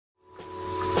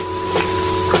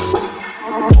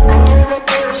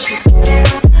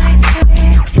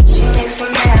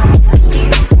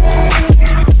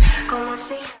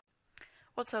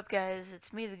What's up guys,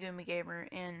 it's me the Goomy Gamer,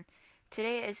 and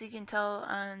today, as you can tell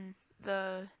on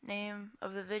the name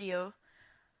of the video,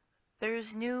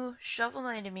 there's new Shovel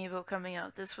Knight Amiibo coming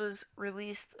out. This was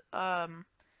released, well,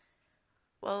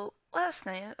 last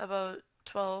night, about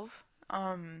 12.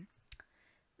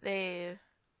 They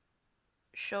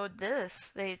showed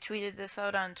this, they tweeted this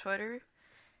out on Twitter,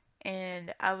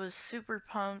 and I was super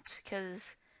pumped,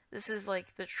 because this is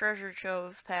like the treasure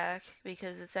trove pack,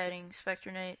 because it's adding Spectre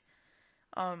Knight,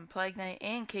 Plague Knight,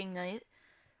 and King Knight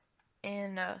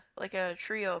in like a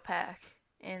trio pack.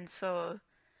 And so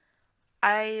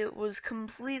I was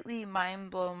completely mind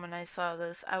blown when I saw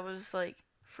this. I was like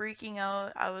freaking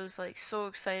out. I was like so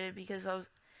excited because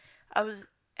I was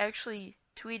actually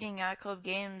tweeting at Club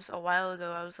Games a while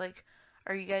ago. I was like,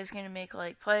 are you guys gonna make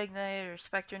like Plague Knight or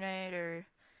Spectre Knight or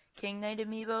King Knight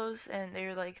amiibos? And they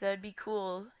were like, that'd be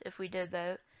cool if we did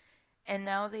that. And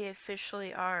now they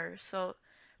officially are. So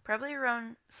probably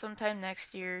around sometime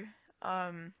next year,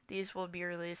 these will be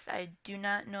released. I do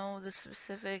not know the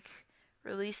specific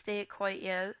release date quite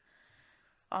yet.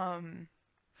 Um,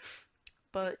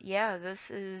 but yeah, this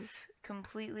is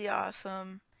completely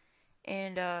awesome.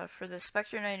 And for the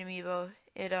Spectre Knight amiibo,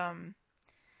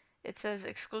 it says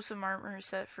exclusive armor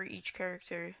set for each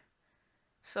character.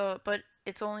 So, but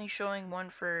it's only showing one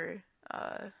for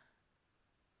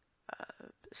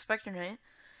Spectre Knight.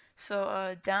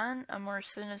 So, don a more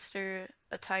sinister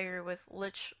attire with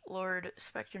Lich Lord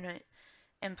Spectre Knight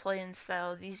and play in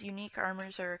style. These unique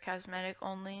armors are cosmetic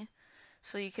only,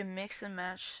 so you can mix and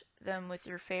match them with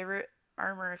your favorite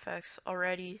armor effects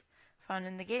already found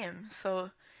in the game.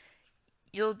 So,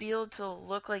 you'll be able to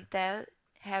look like that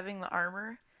having the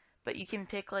armor, but you can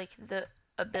pick like the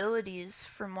abilities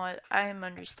from what I'm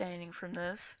understanding from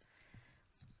this.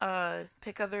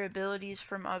 Pick other abilities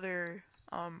from other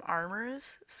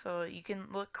armors, so you can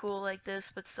look cool like this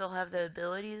but still have the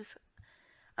abilities.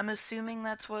 I'm assuming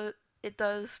that's what it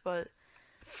does, but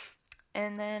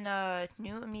and then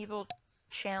new amiibo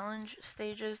challenge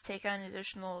stages. Take on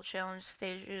additional challenge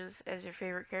stages as your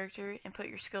favorite character and put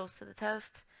your skills to the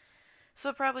test.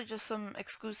 So probably just some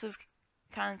exclusive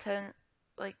content,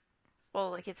 like, well,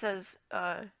 like it says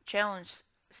challenge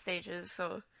stages,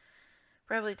 so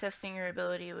probably testing your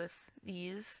ability with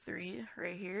these three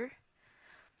right here.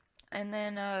 And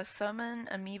then summon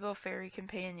Amiibo Fairy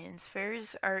Companions.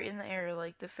 Fairies are in the air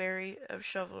like the Fairy of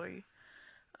Chivalry.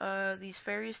 These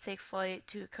fairies take flight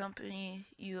to accompany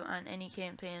you on any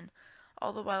campaign,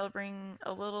 all the while bring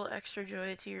a little extra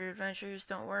joy to your adventures.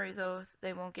 Don't worry though,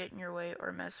 they won't get in your way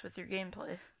or mess with your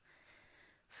gameplay.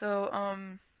 So,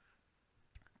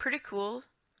 pretty cool.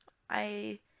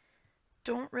 I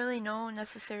don't really know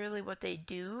necessarily what they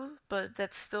do, but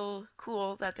that's still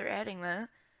cool that they're adding that.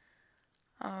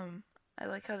 I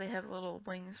like how they have little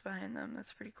wings behind them.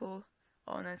 That's pretty cool.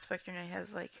 Oh, and then Spectre Knight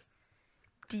has like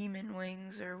demon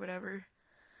wings or whatever.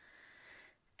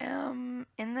 And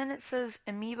then it says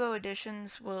Amiibo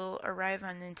editions will arrive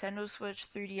on Nintendo Switch,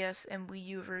 3DS, and Wii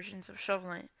U versions of Shovel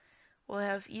Knight. We'll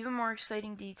have even more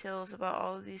exciting details about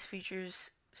all of these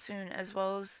features soon, as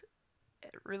well as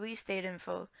release date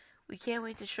info. We can't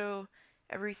wait to show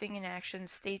everything in action.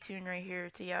 Stay tuned right here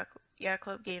to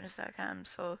yachtclubgames.com.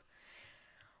 So,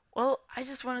 well, I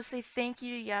just want to say thank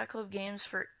you to Yacht Club Games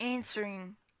for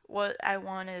answering what I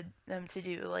wanted them to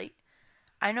do. Like,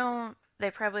 I know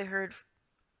they probably heard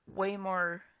way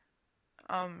more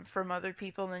from other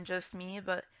people than just me,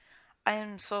 but I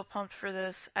am so pumped for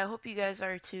this. I hope you guys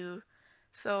are too.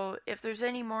 So if there's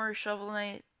any more Shovel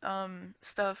Knight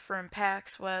stuff from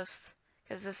PAX West,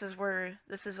 because this is where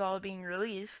this is all being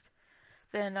released,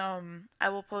 then I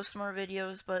will post more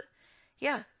videos. But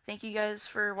yeah, thank you guys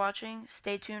for watching.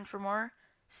 Stay tuned for more.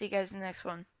 See you guys in the next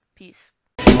one. Peace.